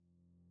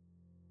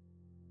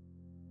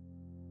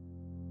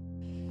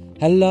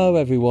Hello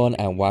everyone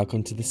and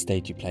welcome to The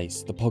Stagey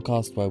Place, the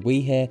podcast where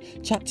we here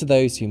chat to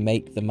those who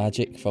make the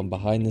magic from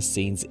behind the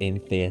scenes in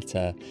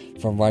theatre,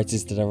 from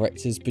writers to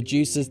directors,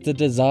 producers to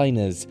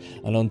designers.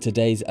 And on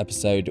today's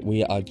episode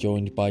we are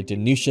joined by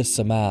Danusia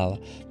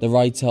Samal, the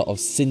writer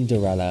of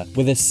Cinderella,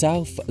 with a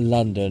South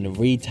London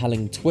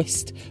retelling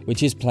twist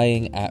which is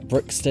playing at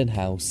Brixton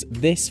House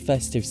this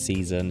festive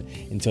season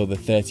until the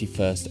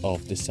 31st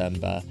of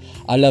December.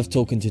 I loved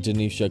talking to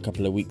Danusia a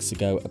couple of weeks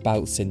ago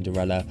about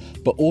Cinderella,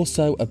 but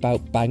also about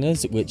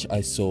Bangers, which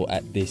I saw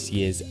at this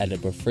year's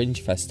Edinburgh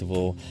Fringe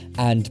Festival,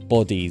 and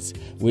Bodies,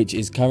 which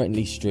is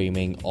currently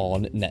streaming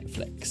on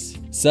Netflix.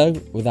 So,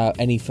 without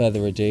any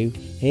further ado,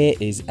 here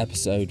is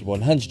episode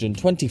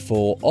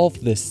 124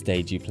 of The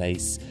Stagey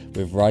Place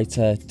with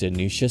writer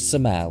Danusia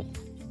Samal.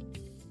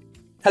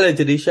 Hello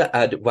Danusia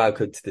and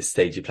welcome to The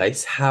Stagey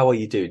Place. How are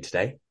you doing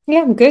today?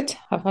 Yeah, I'm good.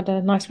 I've had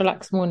a nice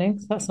relaxed morning,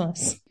 so that's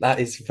nice. That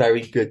is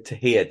very good to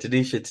hear.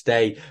 Danusia,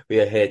 today we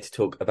are here to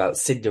talk about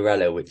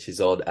Cinderella, which is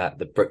on at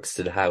the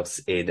Brixton House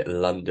in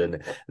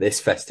London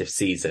this festive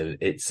season.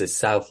 It's a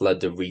South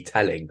London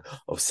retelling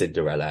of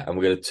Cinderella, and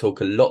we're going to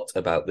talk a lot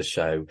about the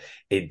show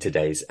in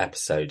today's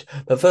episode.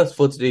 But first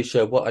of all,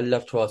 Danusia, what I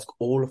love to ask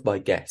all of my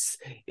guests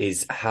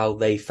is how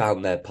they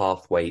found their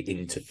pathway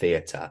into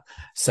theatre.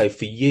 So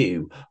for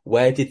you,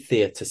 where did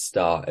theatre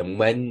start, and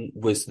when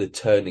was the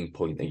turning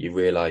point that you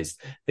realised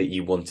that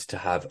you wanted to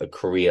have a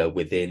career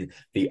within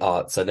the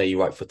arts? I know you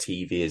write for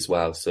TV as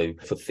well, so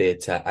for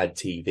theatre and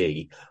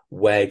TV,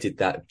 where did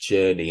that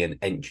journey and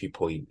entry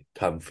point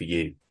come for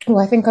you? Well,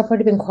 I think I've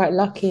probably been quite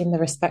lucky in the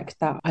respect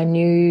that I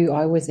knew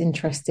I was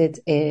interested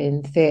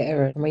in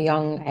theatre from a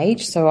young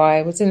age. So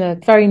I was in a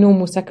very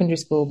normal secondary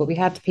school, but we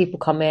had people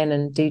come in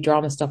and do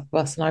drama stuff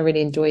with us, and I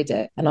really enjoyed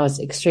it. And I was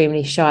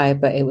extremely shy,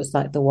 but it was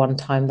like the one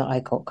time that I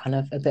got kind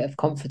of a bit of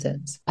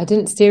confidence. I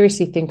didn't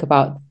seriously think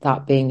about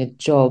that being a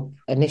job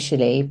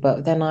initially,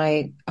 but then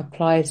I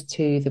applied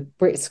to the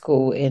Brit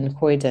School in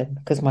Croydon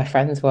because my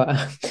friends were.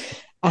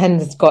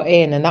 And got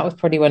in, and that was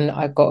probably when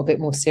I got a bit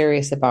more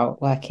serious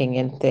about working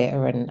in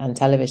theatre and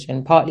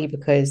television, partly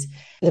because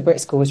the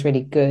Brit School was really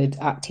good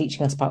at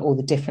teaching us about all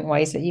the different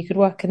ways that you could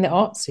work in the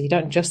arts. So you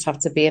don't just have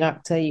to be an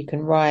actor, you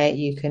can write,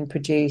 you can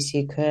produce,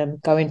 you can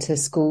go into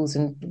schools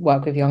and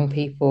work with young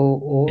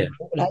people, or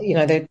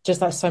there are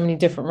just like so many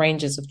different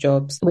ranges of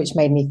jobs, which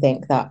made me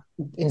think that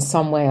in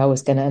some way I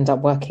was going to end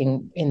up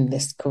working in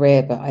this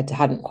career, but I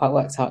hadn't quite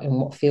worked out in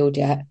what field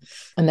yet.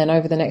 And then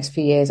over the next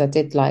few years, I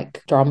did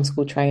like drama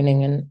school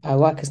training and I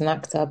work as an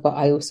actor, but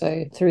I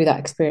also, through that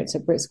experience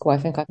at Brit School, I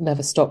think I've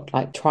never stopped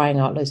like trying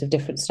out loads of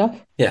different stuff.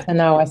 Yeah. And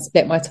now I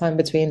split my time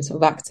between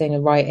sort of acting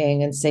and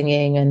writing and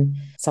singing and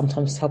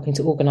sometimes helping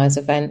to organise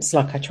events.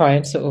 Like I try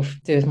and sort of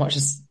do as much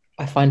as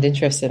I find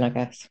interesting, I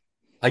guess.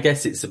 I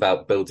guess it's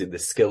about building the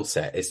skill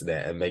set, isn't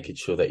it? And making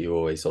sure that you're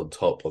always on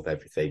top of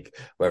everything,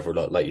 whether or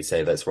not, like you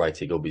say, that's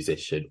writing or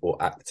musician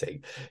or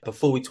acting.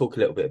 Before we talk a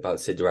little bit about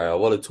Cinderella, I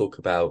want to talk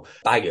about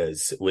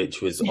Bangers,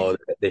 which was on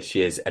this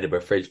year's Edinburgh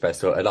Fringe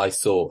Festival, and I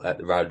saw at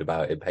the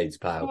roundabout in Paynes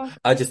Plough. Oh.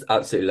 I just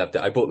absolutely loved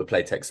it. I bought the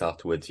playtext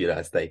afterwards,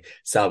 as they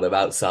sell them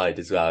outside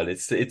as well. And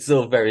it's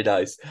all very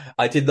nice.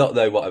 I did not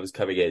know what I was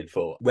coming in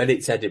for. When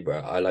it's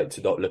Edinburgh, I like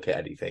to not look at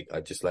anything.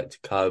 I just like to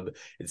come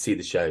and see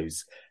the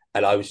shows.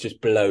 And I was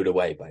just blown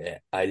away by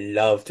it. I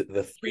loved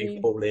the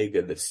free falling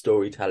and the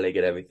storytelling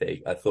and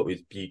everything. I thought it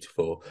was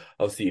beautiful.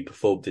 Obviously, you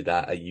performed in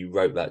that and you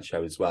wrote that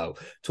show as well.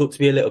 Talk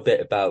to me a little bit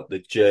about the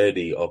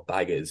journey of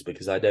Bangers,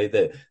 because I know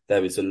that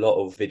there was a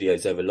lot of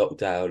videos over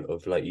lockdown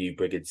of like you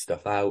bringing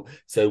stuff out.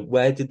 So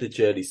where did the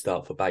journey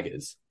start for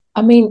Bangers?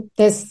 I mean,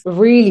 there's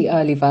really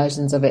early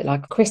versions of it.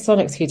 Like Chris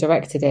Sonics, who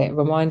directed it,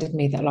 reminded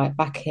me that like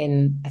back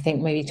in, I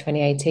think maybe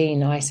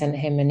 2018, I sent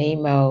him an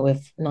email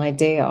with an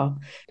idea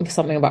for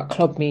something about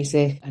club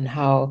music and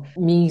how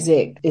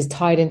music is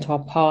tied into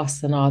our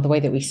past and the way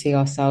that we see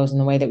ourselves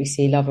and the way that we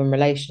see love and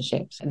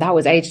relationships. That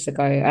was ages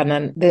ago. And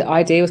then the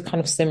idea was kind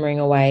of simmering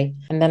away.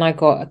 And then I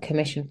got a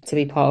commission to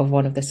be part of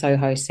one of the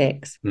Soho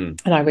Six. And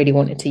I really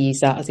wanted to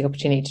use that as the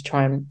opportunity to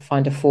try and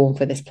find a form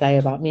for this play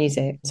about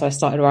music. So I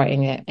started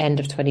writing it end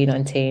of 2019,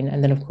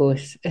 and then of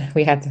course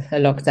we had a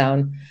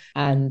lockdown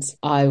and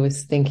I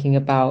was thinking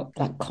about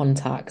like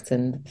contact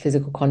and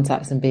physical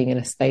contacts and being in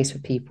a space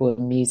with people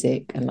and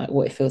music and like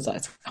what it feels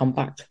like to come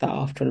back to that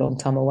after a long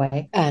time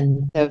away.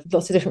 And there were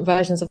lots of different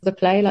versions of the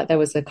play. Like there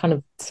was a kind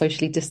of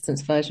socially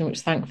distanced version,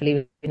 which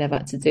thankfully we never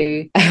had to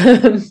do.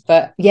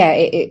 But yeah,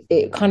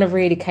 it kind of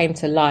really came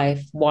to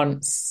life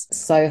once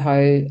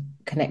Soho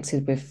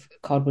connected with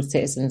Cardboard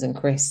Citizens and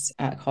Chris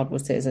at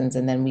Cardboard Citizens,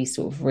 and then we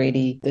sort of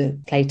the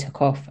play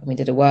took off and we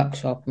did a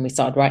workshop and we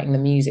started writing the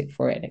music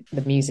for it.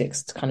 The music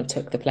kind of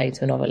took the play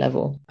to another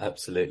level.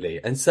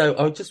 Absolutely. And so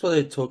I just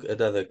wanted to talk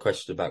another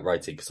question about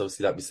writing, because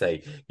obviously, like we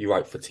say, you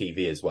write for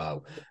TV as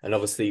well, and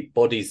obviously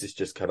Bodies has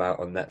just come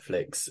out on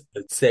Netflix,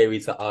 a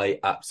series that I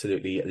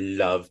absolutely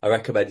love. I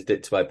recommended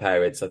it to my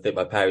parents. I think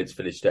my parents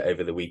finished it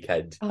over the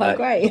weekend. Oh,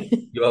 great.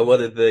 You are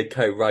one of the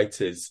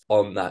co-writers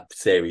on that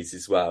series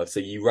as well. So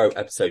you wrote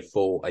episode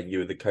 4 and you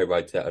were the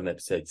co-writer on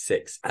episode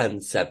 6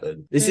 and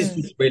 7. This is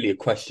Mm. just really a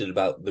question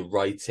about the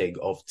writing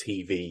of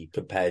TV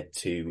compared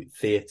to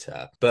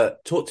theatre.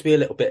 But talk to me a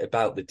little bit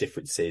about the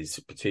differences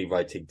between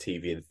writing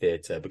TV and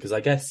theatre, because I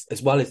guess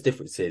as well as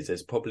differences,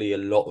 there's probably a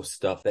lot of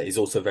stuff that is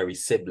also very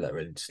similar,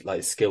 and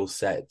like skill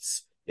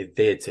sets in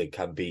theatre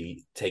can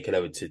be taken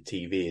over to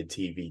TV and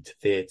TV to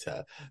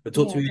theatre. But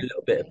talk to Yeah, me a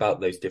little bit definitely.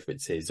 about those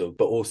differences,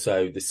 but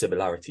also the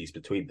similarities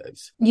between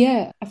those.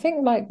 Yeah, I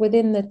think like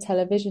within the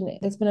television,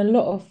 there's been a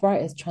lot of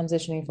writers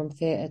transitioning from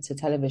theatre to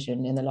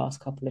television in the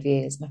last couple of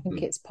years. And I think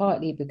Mm, it's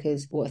partly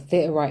because what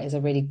theatre writers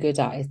are really good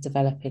at is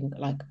developing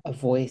like a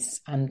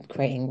voice and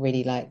creating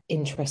really like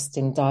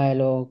interesting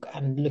dialogue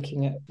and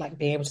looking at like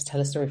being able to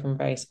tell a story from a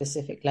very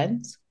specific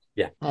lens.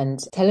 yeah, And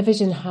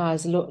television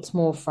has lots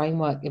more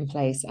framework in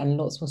place and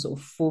lots more sort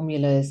of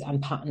formulas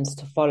and patterns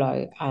to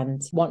follow. And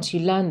once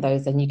you learn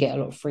those, then you get a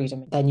lot of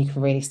freedom. Then you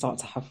can really start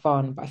to have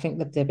fun. But I think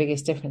that the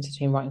biggest difference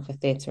between writing for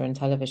theatre and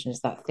television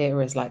is that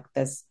theatre is like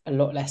there's a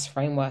lot less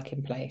framework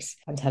in place.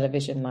 And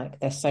television,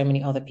 like there's so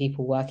many other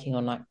people working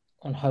on like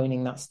on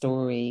honing that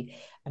story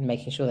and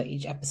making sure that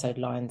each episode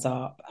lines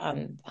up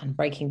and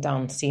breaking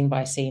down scene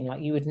by scene.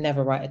 Like you would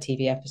never write a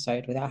TV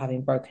episode without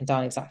having broken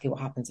down exactly what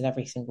happens in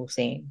every single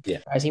scene. yeah.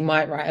 Whereas you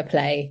might write a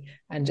play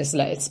and just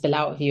let it spill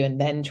out of you and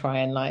then try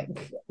and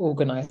like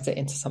organize it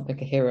into something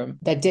coherent.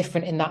 They're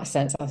different in that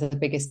sense. That's the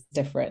biggest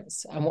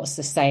difference. And what's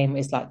the same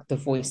is like the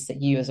voice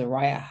that you as a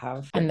writer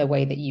have Yeah. and the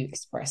way that you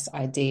express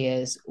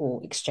ideas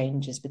or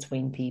exchanges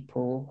between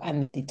people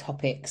and the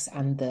topics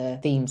and the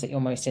themes that you're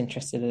most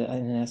interested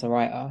in as a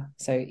writer.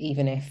 So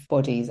even if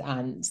bodies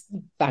and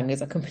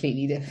bangers are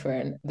completely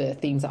different, the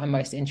themes that I'm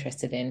most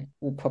interested in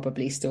will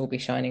probably still be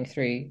shining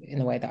through in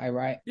the way that I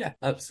write. Yeah,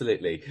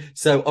 absolutely.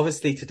 So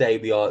obviously today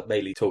we are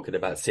mainly talking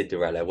about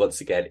Cinderella.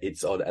 Once again,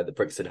 it's on at the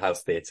Brixton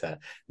House Theatre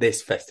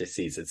this festive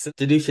season. So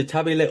Danusia,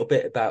 tell me a little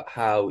bit about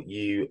how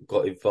you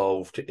got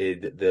involved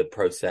in the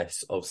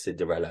process of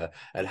Cinderella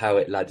and how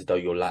it landed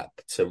on your lap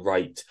to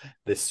write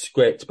the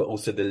script, but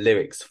also the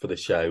lyrics for the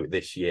show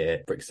this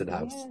year, Brixton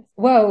House. Yeah.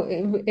 Well,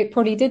 it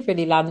probably did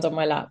really land on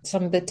my lap.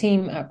 Some of the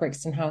team at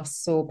Brixton House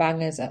saw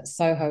Bangers at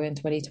Soho in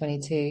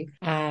 2022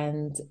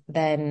 and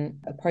then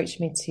approached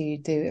me to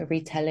do a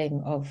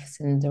retelling of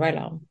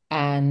Cinderella.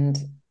 And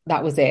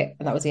that was it.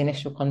 That was the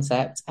initial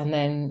concept. And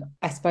then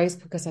I suppose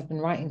because I've been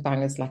writing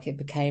Bangers, like it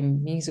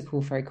became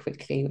musical very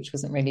quickly, which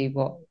wasn't really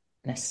what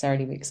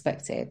necessarily we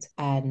expected.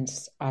 And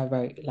I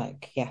wrote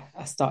like, yeah,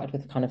 I started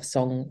with kind of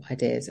song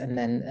ideas and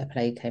then a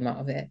play came out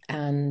of it.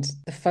 And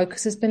the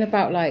focus has been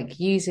about like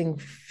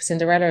using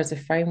Cinderella as a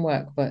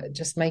framework, but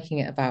just making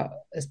it about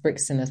as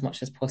Brixton as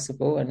much as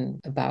possible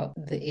and about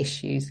the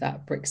issues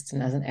that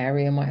Brixton as an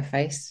area might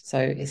face. So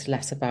it's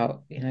less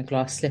about, you know,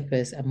 glass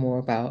slippers and more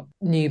about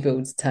new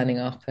builds turning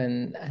up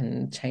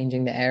and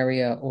changing the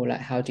area, or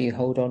like how do you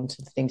hold on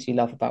to the things you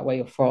love about where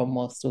you're from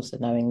whilst also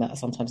knowing that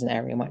sometimes an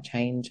area might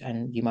change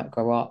and you might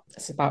grow up.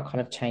 It's about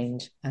kind of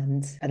change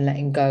and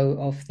letting go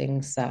of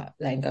things, that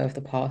letting go of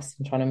the past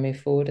and trying to move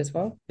forward as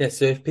well. Yeah,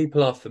 so if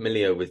people are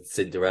familiar with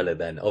Cinderella,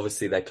 then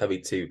obviously they're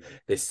coming to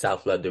this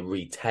South London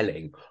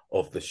retelling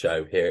of the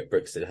show here at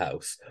Brixton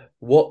House.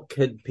 What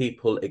can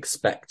people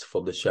expect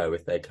from the show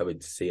if they're coming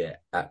to see it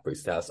at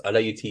Brixton House? I know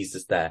you teased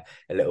us there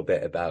a little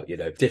bit about, you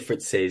know,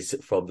 differences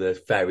from the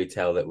fairy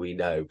tale that we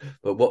know,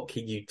 but what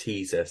can you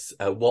tease us?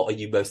 What are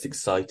you most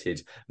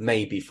excited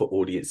maybe for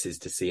audiences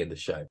to see in the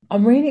show?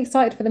 I'm really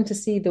excited for them to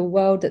see the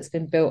world that's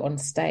been built on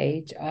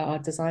stage. Our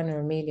designer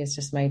Amelia's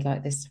just made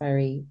like this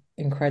very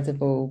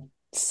incredible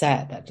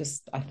set that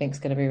just I think is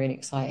going to be really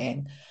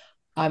exciting.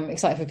 I'm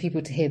excited for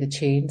people to hear the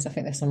tunes. I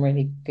think there's some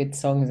really good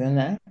songs in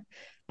there,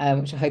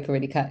 which I hope are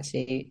really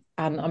catchy.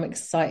 And I'm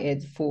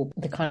excited for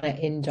the kind of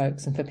in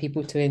jokes and for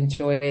people to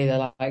enjoy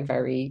the like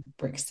very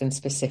Brixton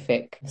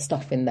specific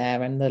stuff in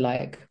there and the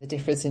like the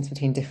differences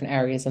between different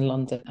areas in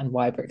London and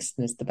why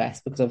Brixton is the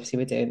best, because obviously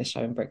we're doing the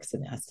show in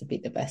Brixton. It has to be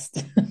the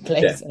best Yeah.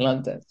 place in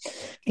London.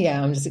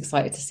 Yeah, I'm just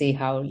excited to see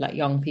how like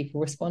young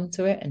people respond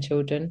to it and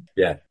children.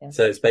 Yeah. Yeah.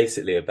 So it's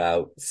basically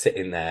about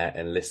sitting there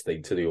and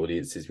listening to the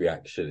audience's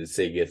reaction and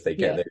seeing if they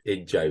get Yeah. their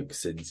in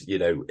jokes and, you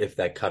know, if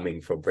they're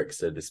coming from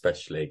Brixton,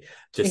 especially,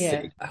 just Yeah.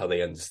 seeing how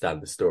they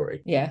understand the story.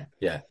 Yeah.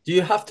 Yeah. Do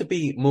you have to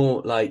be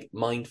more like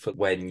mindful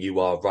when you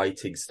are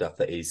writing stuff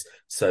that is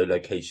so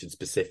location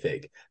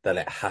specific that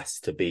it has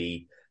to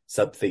be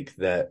something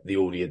that the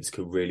audience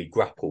can really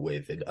grapple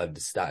with and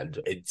understand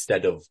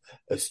instead of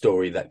a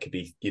story that could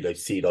be, you know,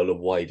 seen on a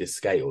wider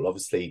scale?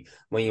 Obviously,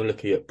 when you're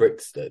looking at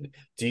Brixton,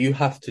 do you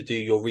have to do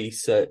your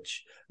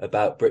research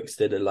about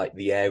Brixton and like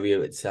the area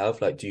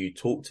itself? Like, do you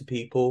talk to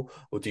people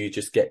or do you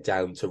just get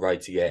down to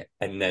writing it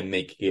and then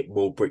making it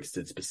more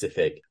Brixton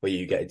specific where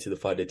you get into the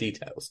finer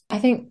details? I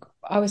think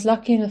I was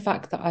lucky in the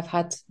fact that I've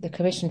had the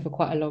commission for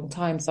quite a long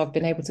time. So I've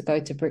been able to go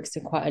to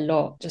Brixton quite a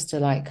lot just to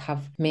like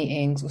have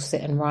meetings or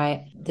sit and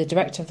write. The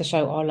director of the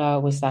show, Ola,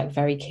 was like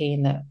very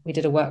keen that we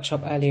did a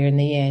workshop earlier in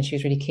the year and she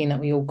was really keen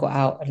that we all got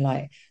out and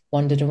like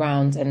wandered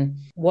around and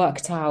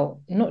worked out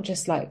not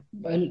just like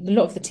a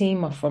lot of the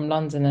team are from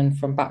London and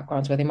from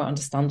backgrounds where they might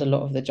understand a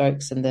lot of the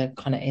jokes and the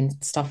kind of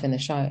stuff in the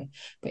show,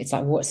 but it's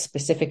like what's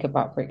specific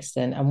about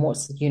Brixton and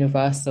what's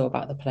universal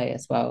about the play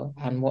as well,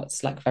 and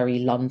what's like very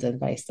London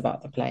based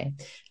about the play.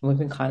 And we've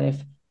been kind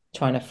of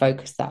trying to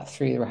focus that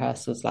through the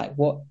rehearsals, like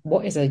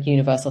what is a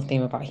universal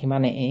theme about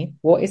humanity,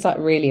 what is like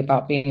really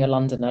about being a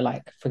Londoner,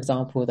 like for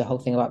example the whole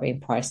thing about being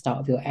priced out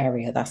of your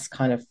area, that's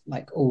kind of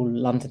like all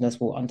Londoners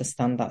will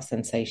understand that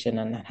sensation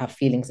and have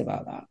feelings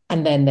about that.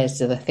 And then there's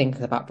the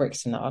things about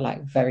Brixton that are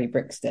like very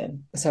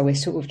Brixton, so we're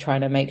sort of trying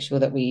to make sure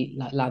that we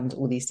like land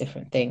all these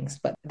different things,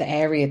 but the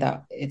area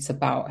that it's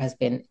about has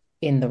been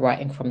in the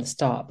writing from the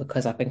start,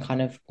 because I've been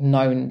kind of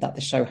known that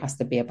the show has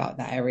to be about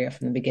that area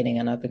from the beginning.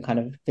 And I've been kind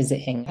of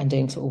visiting and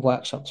doing sort of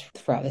workshops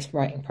throughout this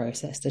writing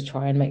process to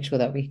try and make sure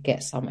that we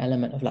get some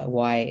element of like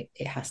why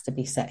it has to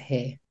be set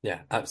here.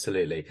 Yeah,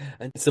 absolutely.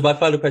 And so my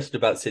final question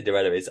about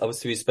Cinderella is,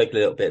 obviously we spoke a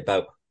little bit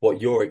about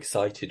what you're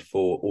excited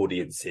for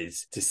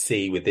audiences to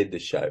see within the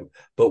show,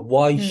 but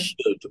why Mm.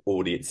 should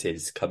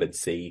audiences come and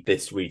see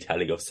this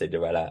retelling of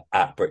Cinderella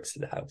at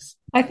Brixton House?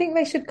 I think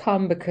they should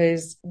come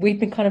because we've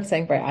been kind of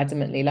saying very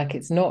adamantly, like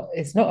it's not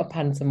a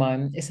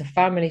pantomime. It's a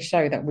family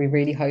show that we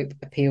really hope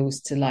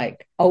appeals to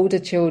like older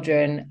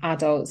children,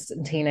 adults,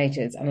 and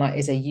teenagers, and like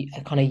is a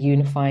kind of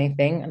unifying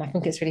thing. And I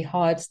think it's really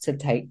hard to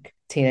take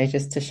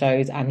teenagers to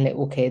shows and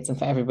little kids and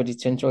for everybody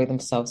to enjoy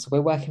themselves. So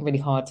we're working really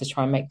hard to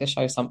try and make the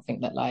show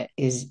something that like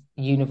is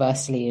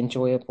universally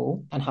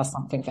enjoyable and has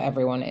something for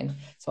everyone in.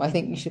 So I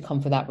think you should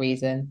come for that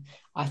reason.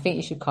 I think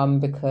you should come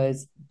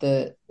because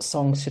the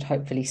songs should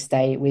hopefully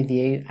stay with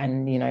you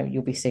and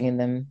you'll be singing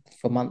them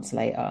for months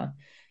later.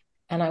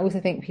 And I also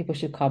think people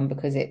should come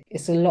because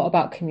it's a lot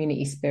about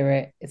community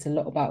spirit. It's a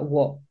lot about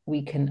what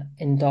we can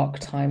in dark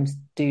times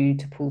do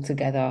to pull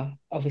together.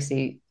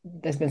 Obviously,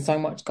 there's been so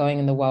much going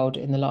in the world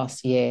in the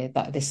last year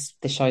that this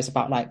show's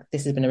about like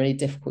this has been a really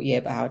difficult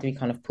year, but how do we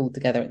kind of pull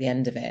together at the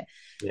end of it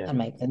Yeah. and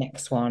make the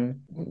next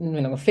one?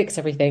 We're not gonna fix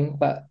everything,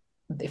 but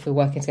if we're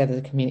working together as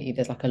a community,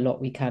 there's like a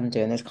lot we can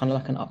do, and there's kind of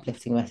like an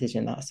uplifting message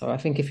in that. So I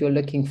think if you're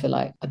looking for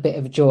like a bit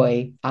of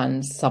joy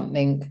and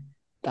something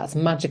that's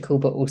magical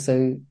but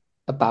also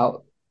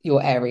about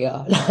your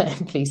area,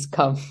 please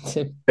come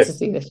to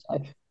see the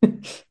show.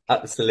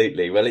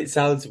 Absolutely. Well, it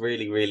sounds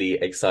really, really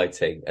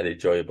exciting and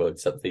enjoyable and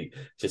something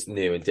just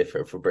new and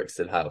different from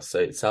Brixton House. So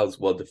it sounds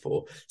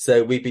wonderful.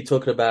 So we've been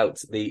talking about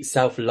the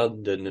South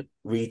London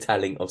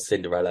retelling of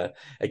Cinderella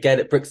again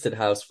at Brixton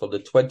House from the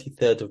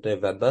 23rd of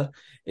November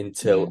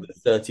until Mm. the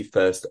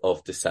 31st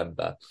of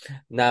December.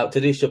 Now,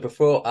 Danusia,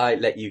 before I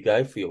let you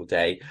go for your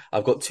day,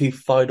 I've got two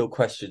final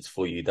questions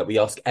for you that we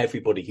ask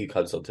everybody who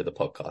comes onto the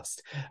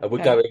podcast. And we're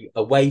Okay. going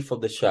away from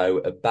the show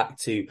and back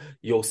to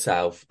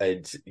yourself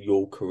and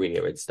your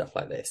career and stuff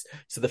like this.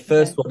 So the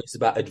first Okay. one is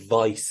about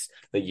advice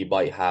that you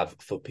might have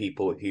for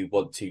people who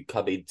want to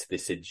come into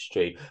this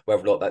industry,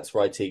 whether or not that's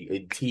writing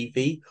in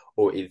TV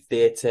or in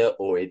theatre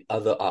or in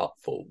other art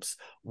forms.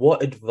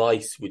 What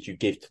advice would you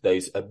give to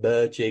those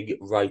emerging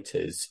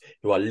writers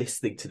who are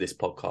listening to this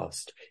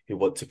podcast who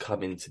want to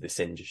come into this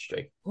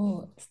industry?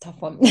 Oh, it's a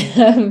tough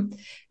one.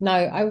 No,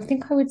 I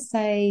think I would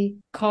say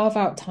carve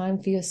out time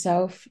for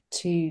yourself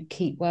to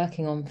keep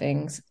working on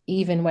things,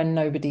 even when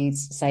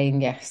nobody's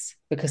saying yes,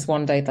 because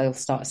one day they'll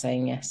start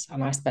saying yes.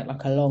 And I spent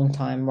like a long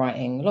time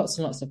writing lots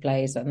and lots of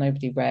plays that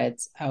nobody read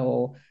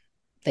or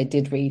they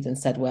did read and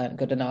said weren't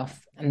good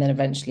enough. And then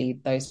eventually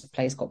those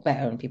plays got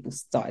better and people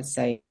started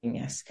saying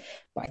yes.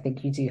 But I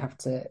think you do have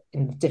to,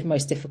 in the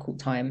most difficult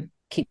time,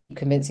 keep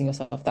convincing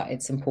yourself that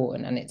it's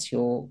important and it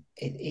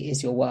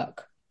is your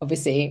work.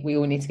 Obviously, we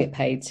all need to get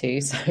paid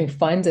too. So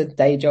find a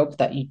day job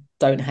that you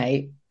don't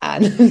hate.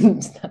 And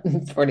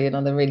that's probably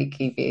another really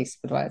key piece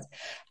of advice.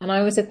 And I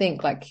also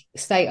think like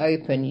stay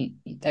open.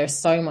 There's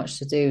so much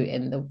to do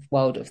in the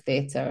world of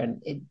theatre,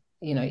 and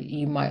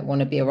you might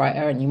want to be a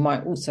writer and you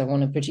might also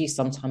want to produce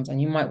sometimes,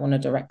 and you might want to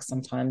direct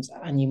sometimes,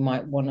 and you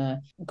might want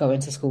to go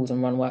into schools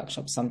and run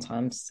workshops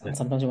sometimes, Yeah. and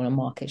sometimes you want to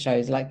market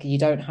shows. Like you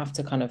don't have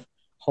to kind of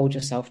hold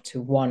yourself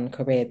to one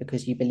career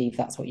because you believe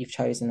that's what you've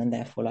chosen and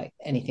therefore like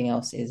anything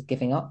else is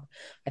giving up.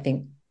 I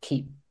think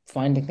keep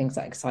finding things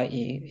that excite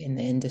you in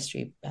the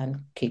industry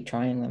and keep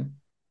trying them.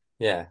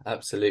 Yeah,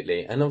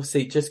 absolutely. And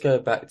obviously, just go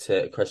back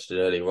to a question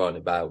earlier on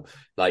about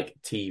like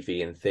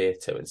TV and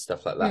theatre and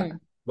stuff like that. Mm,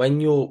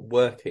 When you're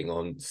working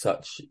on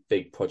such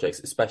big projects,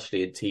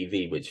 especially in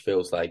TV, which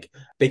feels like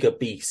bigger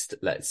beast,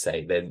 let's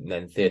say, than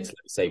theatre, mm,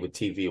 let's say with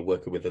TV, you're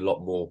working with a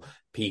lot more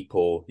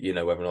people,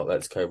 whether or not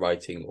that's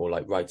co-writing or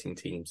like writing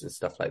teams and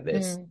stuff like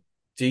this. mm.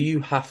 Do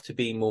you have to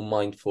be more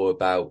mindful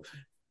about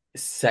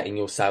setting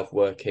yourself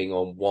working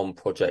on one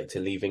project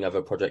and leaving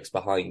other projects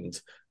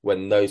behind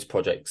when those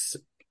projects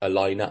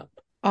align up?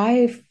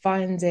 I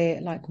find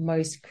it like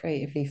most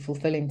creatively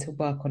fulfilling to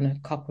work on a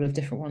couple of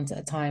different ones at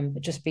a time,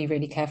 but just be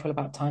really careful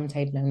about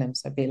timetabling them.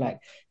 So be like,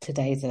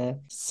 today's a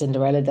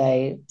Cinderella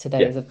day,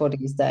 today Yeah. is a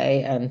bodies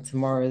day, and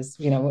tomorrow's,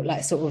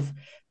 like sort of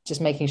just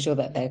making sure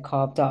that they're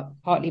carved up,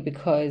 partly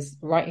because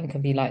writing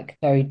can be like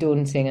very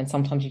daunting and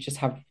sometimes you just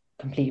have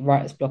complete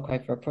writer's block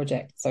over a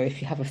project. So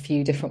if you have a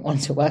few different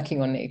ones you're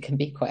working on, it can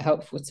be quite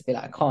helpful to be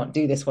like, I can't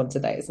do this one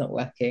today, it's not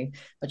working.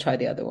 I'll try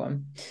the other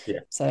one. Yeah.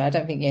 So I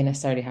don't think you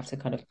necessarily have to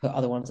kind of put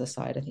other ones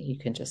aside. I think you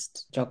can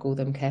just juggle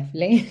them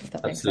carefully, if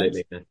that makes sense.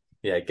 Absolutely.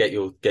 Yeah, get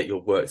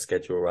your work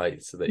schedule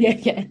right so that Yeah,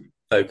 you yeah,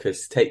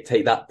 focus, take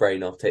that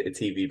brain off, take the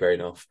TV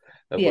brain off,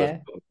 and work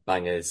yeah, on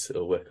Bangers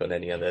or work on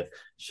any other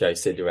show,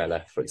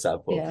 Cinderella, for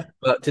example. yeah.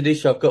 But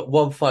Danusia, I've got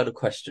one final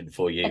question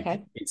for you.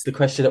 Okay. It's the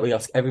question that we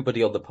ask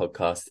everybody on the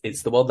podcast.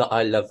 It's the one that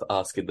I love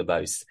asking the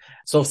most.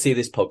 So obviously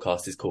this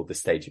podcast is called The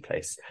Stagey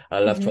Place. I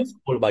love to ask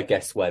all of my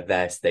guests where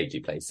their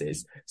stagey place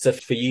is. So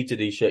for you,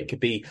 Danusia, it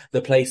could be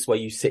the place where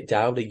you sit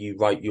down and you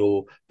write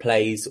your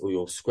plays or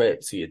your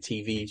scripts or your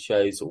TV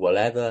shows or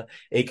whatever.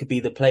 It could be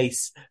the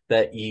place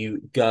that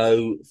you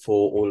go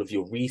for all of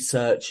your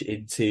research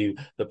into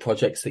the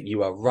projects that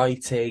you are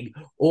writing,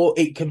 or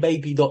it can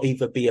maybe not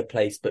even be a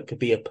place, but could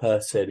be a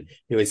person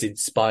who has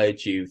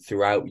inspired you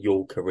throughout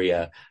your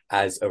career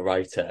as a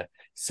writer.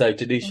 So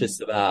Danusia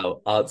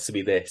Samal, answer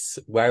me this.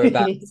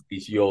 Whereabouts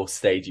is your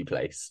stagey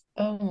place?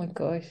 Oh my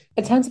gosh.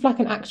 In terms of like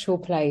an actual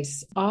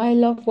place, I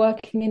love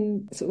working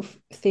in sort of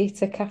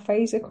theatre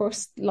cafes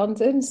across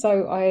London.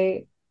 So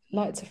I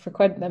like to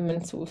frequent them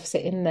and sort of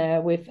sit in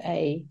there with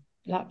a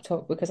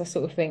laptop because I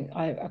sort of think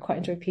I quite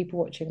enjoy people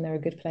watching. They're a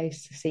good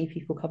place to see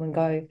people come and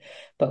go,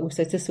 but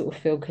also to sort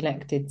of feel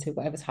connected to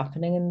whatever's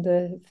happening in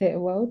the theatre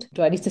world.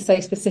 Do I need to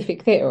say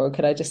specific theatre or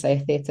could I just say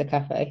theatre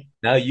cafe?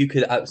 Now you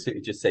could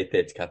absolutely just say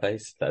theatre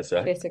cafes. That's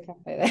right. Theatre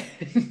cafe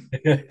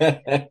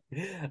there.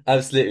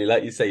 Absolutely,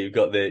 like you say, you've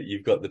got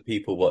the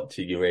people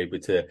watching. You're able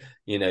to,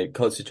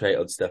 concentrate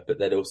on stuff, but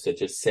then also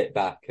just sit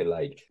back and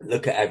like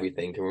look at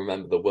everything and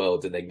remember the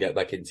world, and then get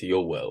back into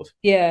your world.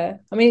 Yeah.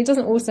 I mean, it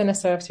doesn't also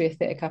necessarily have to be a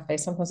theatre cafe.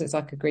 Sometimes it's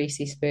like a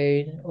Greasy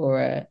Spoon or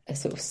a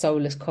sort of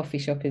soulless coffee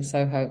shop in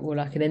Soho or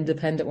like an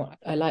independent one.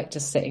 I like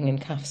just sitting in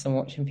cafes and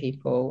watching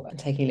people and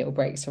taking little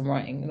breaks from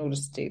writing in order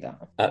to do that.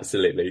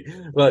 Absolutely.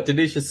 Well,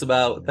 Danusia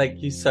Samal,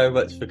 thank you so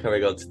much for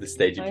coming on to the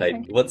Stagey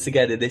Play. Once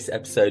again, in this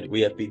episode, we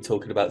have been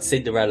talking about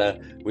Cinderella,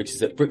 which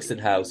is at Brixton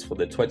House from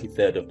the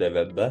 23rd of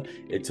November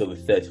until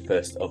the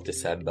 31st of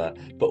December,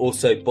 but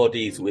also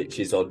Bodies, which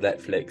is on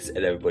Netflix and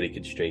everybody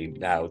can stream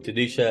now.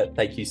 Danusia,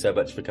 thank you so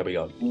much for coming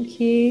on. Thank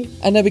you.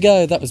 And there we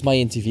go. That was my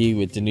interview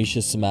with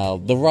Danusia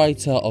Samal, the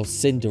writer of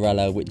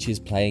Cinderella, which is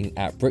playing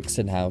at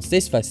Brixton House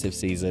this festive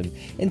season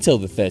until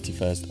the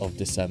 31st of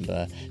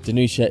December.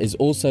 Danusia is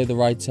also the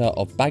writer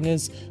of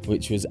Bangers,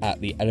 which was at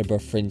the Edinburgh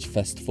Fringe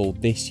Festival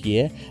this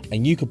year,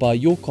 and you could buy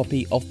your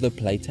copy of the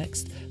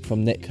playtext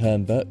from Nick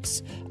Hearn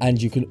Books,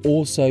 and you can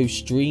also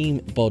stream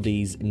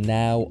Bodies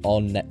now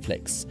on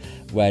Netflix,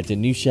 where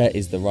Danusia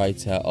is the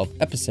writer of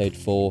episode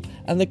 4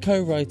 and the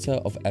co-writer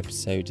of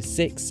episode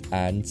 6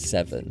 and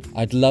 7.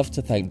 I'd love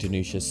to thank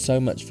Danusia so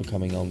much for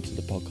coming on to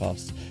the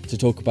podcast to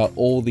talk about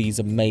all these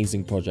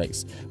amazing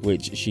projects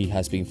which she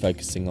has been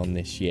focusing on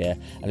this year,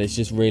 and it's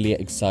just really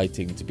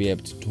exciting to be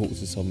able to talk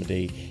to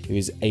somebody who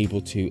is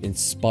able to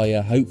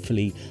inspire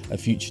hopefully a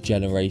future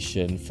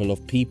generation full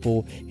of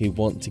people who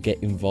want to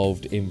get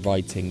involved in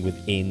writing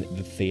within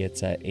the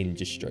theatre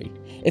industry.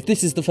 If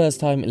this is the first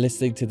time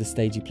listening to The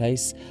Stagey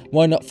Place,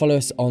 why not follow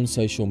us on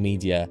social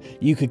media?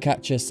 You could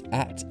catch us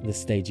at The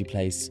Stagey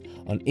Place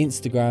on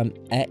Instagram,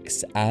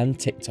 X and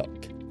TikTok.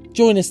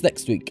 Join us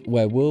next week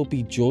where we'll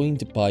be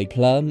joined by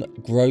Plum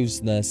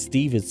Grosvenor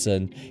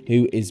Stevenson,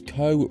 who is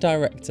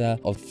co-director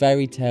of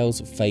Fairy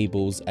Tales,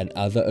 Fables and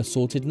Other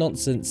Assorted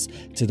Nonsense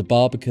to the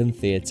Barbican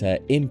Theatre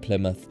in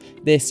Plymouth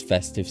this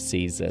festive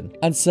season.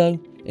 And so,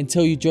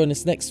 until you join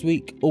us next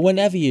week, or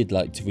whenever you'd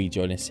like to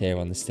rejoin us here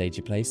on The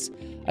Stagey Place,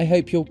 I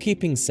hope you're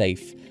keeping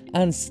safe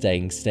and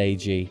staying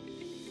stagey.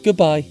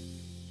 Goodbye.